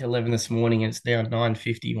 8:11 this morning and it's now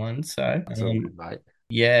 9:51. So That's all good, mate.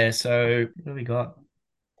 yeah, so what do we got?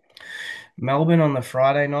 Melbourne on the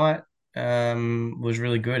Friday night was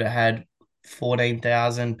really good. It had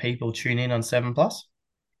 14,000 people tune in on 7 Plus.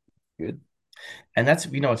 Good. And that's,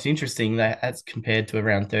 it's interesting that that's compared to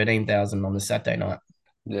around 13,000 on the Saturday night.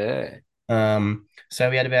 Yeah. So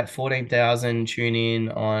we had about 14,000 tune in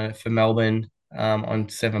on for Melbourne on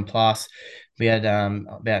 7 Plus. We had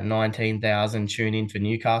about 19,000 tune in for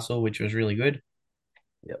Newcastle, which was really good.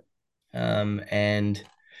 Yep. And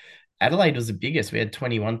Adelaide was the biggest. We had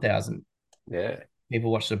 21,000 Yeah.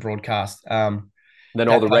 people watch the broadcast. Then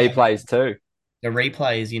all the replays too. The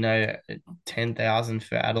replays, 10,000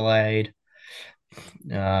 for Adelaide.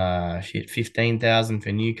 15,000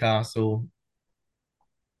 for Newcastle.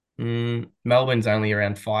 Melbourne's only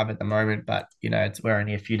around 5 at the moment, but we're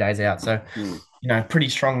only a few days out. So, pretty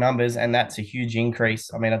strong numbers, and that's a huge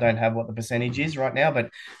increase. I mean, I don't have what the percentage is right now, but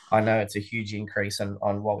I know it's a huge increase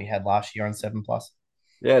on what we had last year on 7 Plus.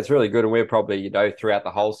 Yeah, it's really good. And we're probably, throughout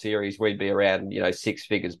the whole series, we'd be around, six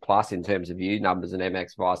figures plus in terms of view numbers and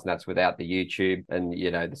MX Vice. And that's without the YouTube and,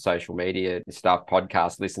 the social media stuff,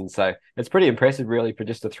 podcast listens. So it's pretty impressive, really, for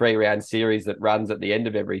just a 3-round series that runs at the end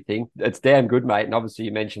of everything. It's damn good, mate. And obviously,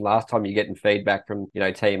 you mentioned last time you're getting feedback from,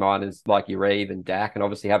 team owners like your Reeve and Dak. And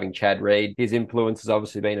obviously, having Chad Reed, his influence has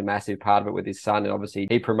obviously been a massive part of it with his son. And obviously,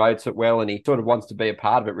 he promotes it well and he sort of wants to be a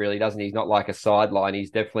part of it, really, doesn't he? He's not like a sideline.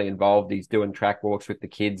 He's definitely involved. He's doing track walks with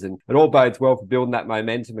the kids, and it all bodes well for building that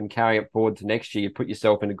momentum and carrying it forward to next year. You put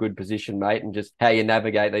yourself in a good position, mate, and just how you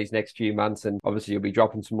navigate these next few months. And obviously, you'll be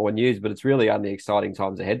dropping some more news, but it's really only exciting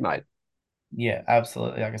times ahead, mate. Yeah,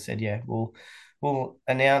 absolutely. Like I said, yeah, we'll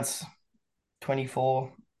announce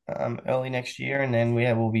 24 early next year, and then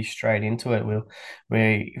we'll be straight into it.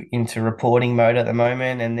 We're into reporting mode at the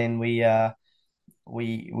moment, and then we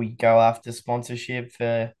go after sponsorship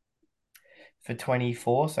for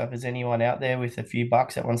 24. So if there's anyone out there with a few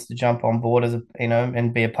bucks that wants to jump on board as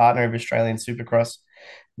and be a partner of Australian Supercross,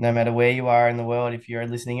 no matter where you are in the world, if you're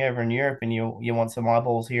listening over in Europe and you want some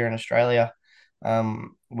eyeballs here in Australia,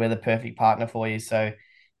 we're the perfect partner for you. So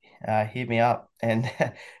hit me up, and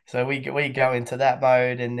so we go into that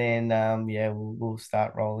mode, and then we'll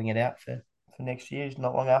start rolling it out for next year.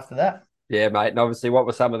 Not long after that. Yeah, mate. And obviously, what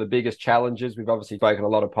were some of the biggest challenges? We've obviously spoken a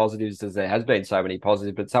lot of positives, as there has been so many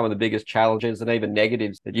positives, but some of the biggest challenges and even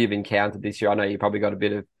negatives that you've encountered this year. I know you probably got a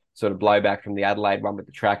bit of sort of blowback from the Adelaide one with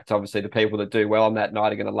the track. It's obviously the people that do well on that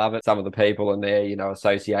night are going to love it. Some of the people and their,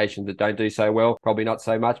 associations that don't do so well, probably not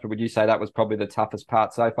so much. But would you say that was probably the toughest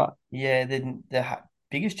part so far? Yeah, the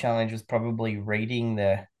biggest challenge was probably reading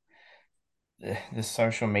the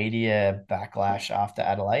social media backlash after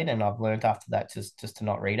Adelaide, and I've learned after that just to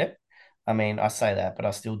not read it. I mean, I say that, but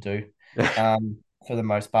I still do, for the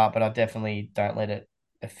most part. But I definitely don't let it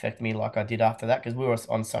affect me like I did after that, because we were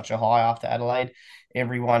on such a high after Adelaide.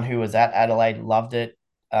 Everyone who was at Adelaide loved it.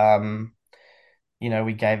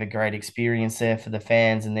 We gave a great experience there for the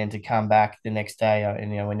fans, and then to come back the next day,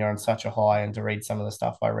 and when you're on such a high, and to read some of the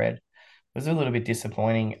stuff I read was a little bit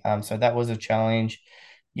disappointing. So that was a challenge.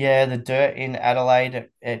 Yeah, the dirt in Adelaide,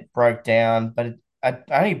 it broke down, but it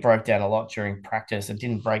only broke down a lot during practice. It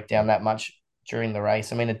didn't break down that much during the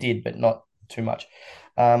race. I mean, it did, but not too much.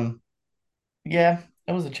 Um, yeah,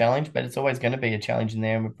 it was a challenge, but it's always going to be a challenge in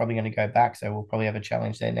there, and we're probably going to go back. So we'll probably have a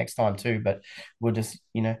challenge there next time too. But we'll just,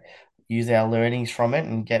 use our learnings from it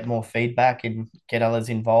and get more feedback and get others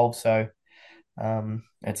involved. So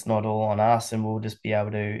it's not all on us, and we'll just be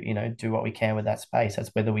able to, do what we can with that space. That's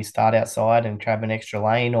whether we start outside and grab an extra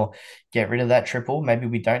lane or get rid of that triple. Maybe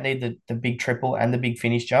we don't need the big triple and the big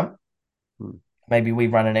finish jump. Hmm. Maybe we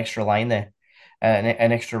run an extra lane there,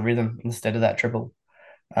 an extra rhythm instead of that triple.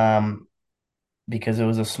 Um, because it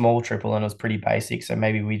was a small triple and it was pretty basic. So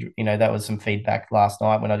maybe that was some feedback last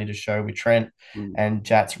night when I did a show with Trent Hmm. and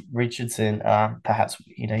Jats Richardson. Perhaps,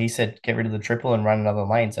 he said get rid of the triple and run another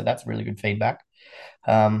lane. So that's really good feedback.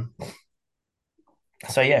 Um,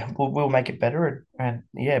 so yeah, we'll make it better. And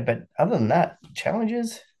yeah, but other than that,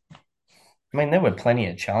 challenges. I mean, there were plenty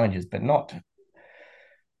of challenges, but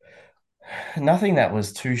nothing that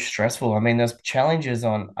was too stressful. I mean, there's challenges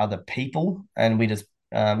on other people, and we just,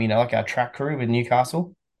 like our track crew with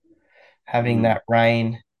Newcastle having Hmm. that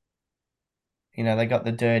rain. They got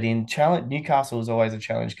the dirt in. Challenge Newcastle is always a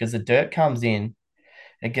challenge because the dirt comes in,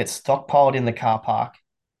 it gets stockpiled in the car park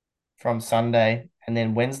from Sunday, and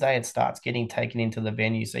then Wednesday it starts getting taken into the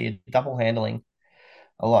venue. So you're double handling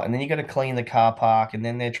a lot, and then you got to clean the car park, and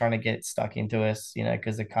then they're trying to get it stuck into us,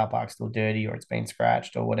 because the car park's still dirty or it's been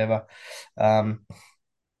scratched or whatever. Um,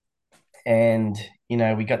 and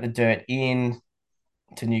we got the dirt in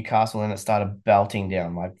to Newcastle, and it started belting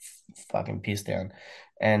down like fucking piss down,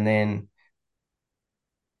 and then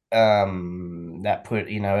that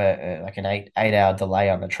put like an 8 hour delay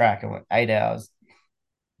on the track, and 8 hours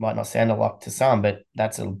might not sound a lot to some, but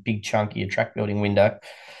that's a big chunk of your track building window.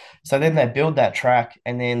 So then they build that track,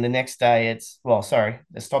 and then the next day it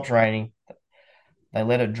stops raining, they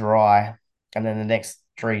let it dry, and then the next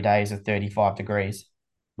 3 days are 35 degrees.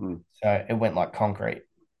 Hmm. So it went like concrete.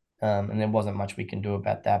 And there wasn't much we can do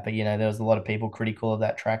about that. But there was a lot of people critical of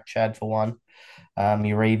that track. Chad for one,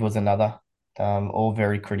 Yariv was another. All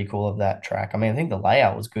very critical of that track. I mean, I think the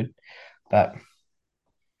layout was good, but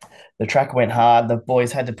the track went hard. The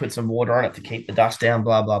boys had to put some water on it to keep the dust down,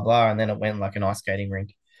 blah, blah, blah. And then it went like an ice skating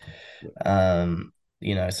rink. Um,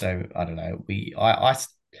 so I don't know. I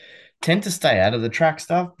tend to stay out of the track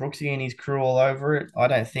stuff. Brooksy and his crew all over it. I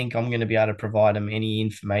don't think I'm going to be able to provide them any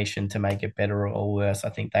information to make it better or worse. I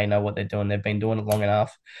think they know what they're doing. They've been doing it long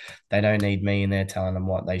enough. They don't need me in there telling them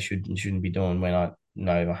what they should and shouldn't be doing when I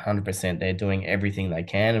know 100% they're doing everything they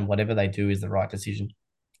can, and whatever they do is the right decision.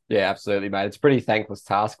 Yeah, absolutely, mate. It's a pretty thankless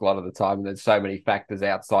task a lot of the time. And there's so many factors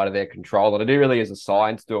outside of their control. And it really is a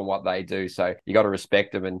science doing what they do. So you got to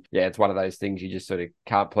respect them. And yeah, it's one of those things you just sort of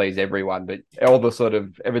can't please everyone. But all the sort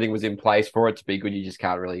of everything was in place for it to be good. You just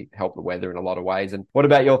can't really help the weather in a lot of ways. And what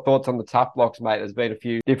about your thoughts on the tough blocks, mate? There's been a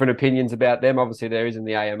few different opinions about them. Obviously, there is in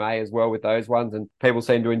the AMA as well with those ones. And people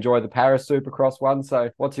seem to enjoy the Paris Supercross one. So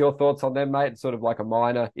what's your thoughts on them, mate? It's sort of like a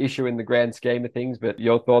minor issue in the grand scheme of things. But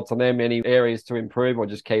your thoughts on them? Any areas to improve or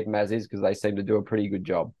just keep them as is? Because they seem to do a pretty good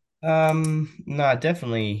job. No,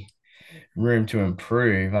 definitely room to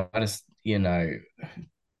improve. I just,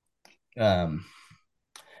 um,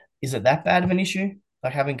 is it that bad of an issue?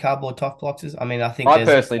 Like having cardboard top blocks is? I mean, I think I there's,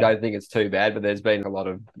 personally don't think it's too bad, but there's been a lot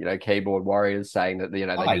of keyboard warriors saying that they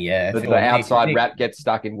oh just yeah, the Phil, outside wrap gets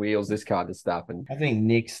stuck in wheels, this kind of stuff, and I think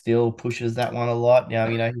Nick still pushes that one a lot. Now,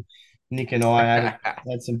 Nick and I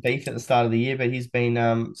had some beef at the start of the year, but he's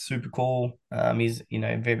been super cool. He's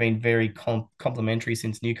been very complimentary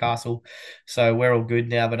since Newcastle, so we're all good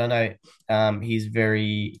now. But I know he's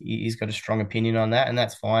got a strong opinion on that, and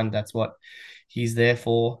that's fine. That's what he's there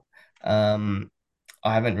for. Um,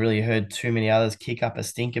 I haven't really heard too many others kick up a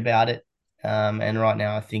stink about it. And right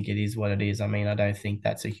now, I think it is what it is. I mean, I don't think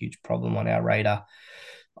that's a huge problem on our radar.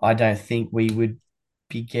 I don't think we would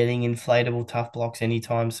be getting inflatable tough blocks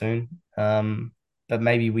anytime soon. But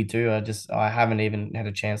maybe we do. I haven't even had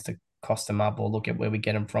a chance to cost them up or look at where we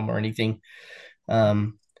get them from or anything.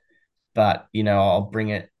 Um, but I'll bring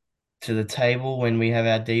it to the table when we have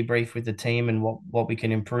our debrief with the team and what we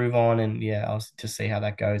can improve on. And yeah, I'll just see how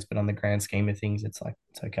that goes. But on the grand scheme of things, it's like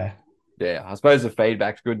it's okay. yeah, I suppose the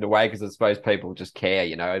feedback's good in a way because I suppose people just care.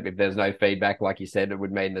 If there's no feedback, like you said, it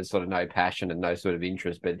would mean there's sort of no passion and no sort of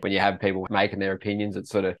interest. But when you have people making their opinions, it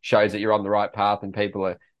sort of shows that you're on the right path and people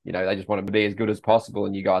are. They just want to be as good as possible,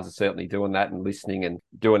 and you guys are certainly doing that and listening and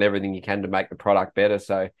doing everything you can to make the product better.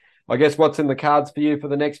 So I guess what's in the cards for you for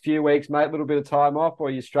the next few weeks, mate? A little bit of time off, or are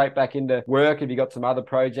you straight back into work? Have you got some other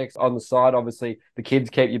projects on the side? Obviously, the kids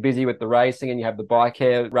keep you busy with the racing, and you have the bike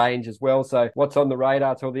care range as well. So, what's on the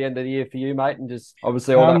radar till the end of the year for you, mate? And just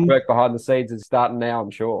obviously, all that Um, work behind the scenes is starting now, I'm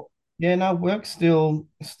sure. Yeah, no, work still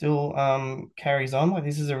carries on. Like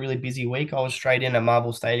this is a really busy week. I was straight in at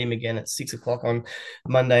Marvel Stadium again at 6 o'clock on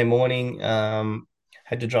Monday morning.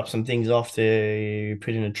 Had to drop some things off to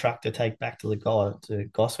put in a truck to take back to to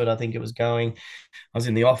Gosford, I think it was going. I was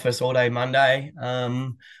in the office all day Monday,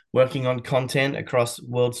 working on content across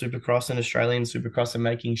World Supercross and Australian Supercross and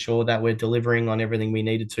making sure that we're delivering on everything we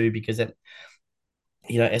needed to because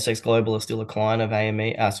SX Global is still a client of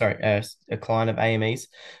AME, a client of AME's,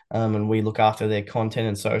 and we look after their content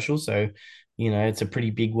and social. So, it's a pretty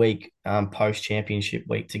big week, post championship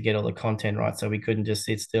week to get all the content right. So we couldn't just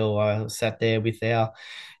sit still. I sat there with our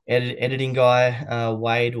editing guy,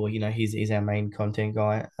 Wade, or he's our main content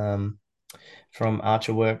guy. From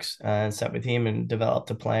Archerworks and sat with him and developed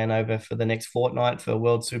a plan over for the next fortnight for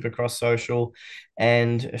World Supercross Social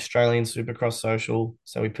and Australian Supercross Social.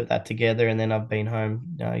 So we put that together, and then I've been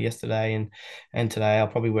home yesterday and today. I'll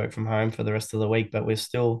probably work from home for the rest of the week, but we're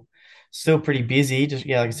still pretty busy. Just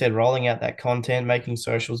like I said, rolling out that content, making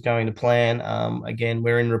socials going to plan. Again,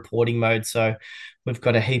 we're in reporting mode, so we've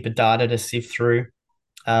got a heap of data to sift through.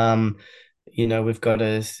 Um, we've got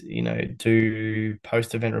to, do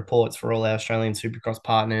post-event reports for all our Australian Supercross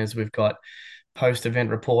partners. We've got post-event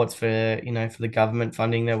reports for the government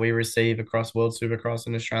funding that we receive across World Supercross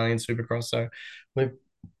and Australian Supercross. So we're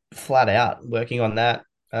flat out working on that.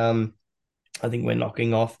 I think we're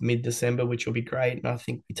knocking off mid-December, which will be great. And I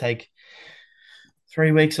think we take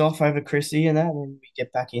 3 weeks off over Chrissy and that, and we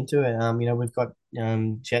get back into it. We've got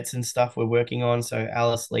jets and stuff we're working on. So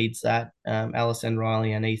Alice leads that. Alice and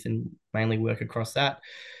Riley and Ethan mainly work across that.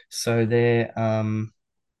 So they're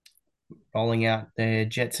rolling out their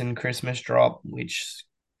Jetson Christmas drop, which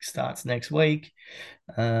starts next week.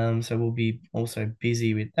 So we'll be also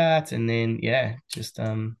busy with that. And then just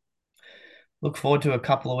look forward to a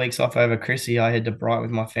couple of weeks off over Chrissy. I head to Bright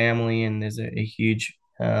with my family, and there's a huge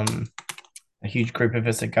group of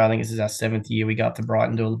us that go. I think this is our seventh year. We go up to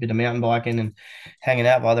Brighton, do a little bit of mountain biking and hanging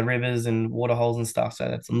out by the rivers and water holes and stuff.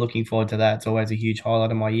 So I'm looking forward to that. It's always a huge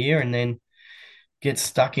highlight of my year, and then get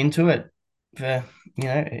stuck into it for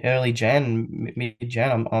early Jan, mid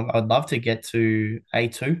Jan. I'd love to get to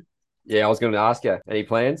A2. Yeah, I was going to ask you, any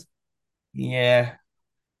plans? Yeah,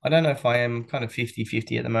 I don't know if I am kind of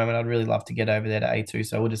 50-50 at the moment. I'd really love to get over there to A2.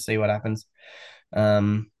 So we'll just see what happens.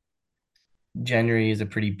 Um, January is a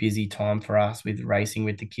pretty busy time for us with racing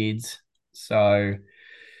with the kids. So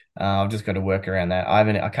I've just got to work around that. I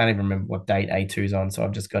can't even remember what date A2 is on, so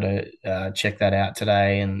I've just got to check that out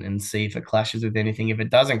today and see if it clashes with anything. If it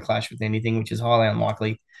doesn't clash with anything, which is highly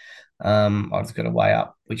unlikely, I've just got to weigh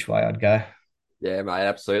up which way I'd go. Yeah, mate,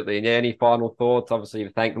 absolutely. And yeah, any final thoughts? Obviously,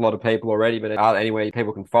 you've thanked a lot of people already, but are there any way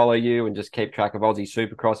people can follow you and just keep track of Aussie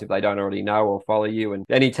Supercross if they don't already know or follow you? And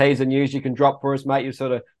any teaser news you can drop for us, mate? You've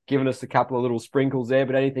sort of given us a couple of little sprinkles there,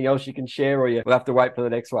 but anything else you can share, or we'll have to wait for the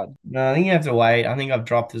next one? No, I think you have to wait. I think I've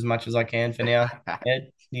dropped as much as I can for now.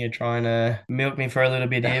 Ed, you're trying to milk me for a little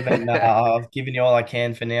bit here, but no, I've given you all I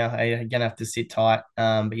can for now. You're gonna have to sit tight.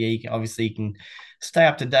 But yeah, you can stay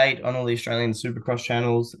up to date on all the Australian Supercross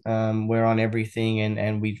channels. We're on everything,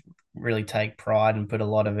 and we really take pride and put a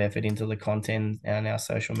lot of effort into the content on our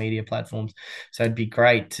social media platforms. So it'd be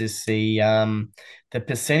great to see the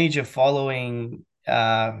percentage of following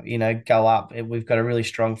go up. We've got a really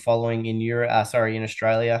strong following in in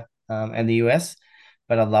Australia and the US,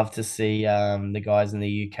 but I'd love to see the guys in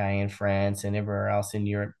the UK and France and everywhere else in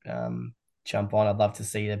Europe jump on. I'd love to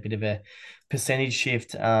see a bit of a percentage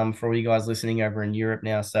shift for all you guys listening over in Europe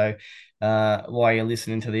now. So while you're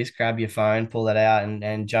listening to this, grab your phone, pull that out,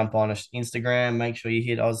 and jump on Instagram. Make sure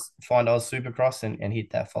you find Oz Supercross and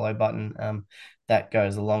hit that follow button. That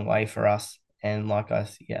goes a long way for us. And like I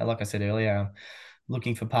said earlier,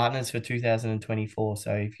 looking for partners for 2024.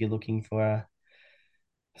 So if you're looking for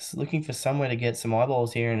somewhere to get some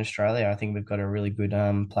eyeballs here in Australia, I think we've got a really good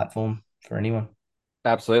platform for anyone.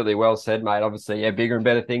 Absolutely. Well said, mate. Obviously, yeah, bigger and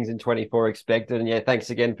better things in 24 expected. And yeah, thanks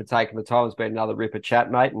again for taking the time. It's been another ripper chat,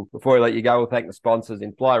 mate. And before we let you go, we'll thank the sponsors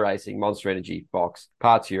in Fly Racing, Monster Energy, Fox,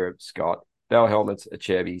 Parts Europe, Scott, Bell Helmets,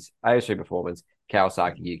 Acherbys, ASU Performance,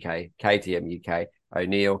 Kawasaki UK, KTM UK,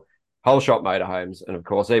 O'Neill, Whole Shot Motorhomes, and of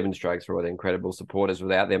course, Even Strokes for all the incredible supporters.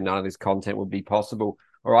 Without them, none of this content would be possible.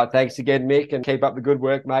 All right. Thanks again, Mick, and keep up the good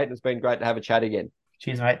work, mate. It's been great to have a chat again.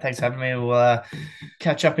 Cheers, mate. Thanks for having me. We'll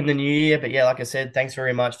catch up in the new year. But yeah, like I said, thanks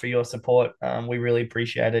very much for your support. We really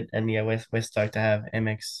appreciate it. And yeah, we're stoked to have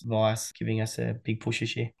MX Vice giving us a big push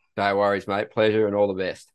this year. No worries, mate. Pleasure and all the best.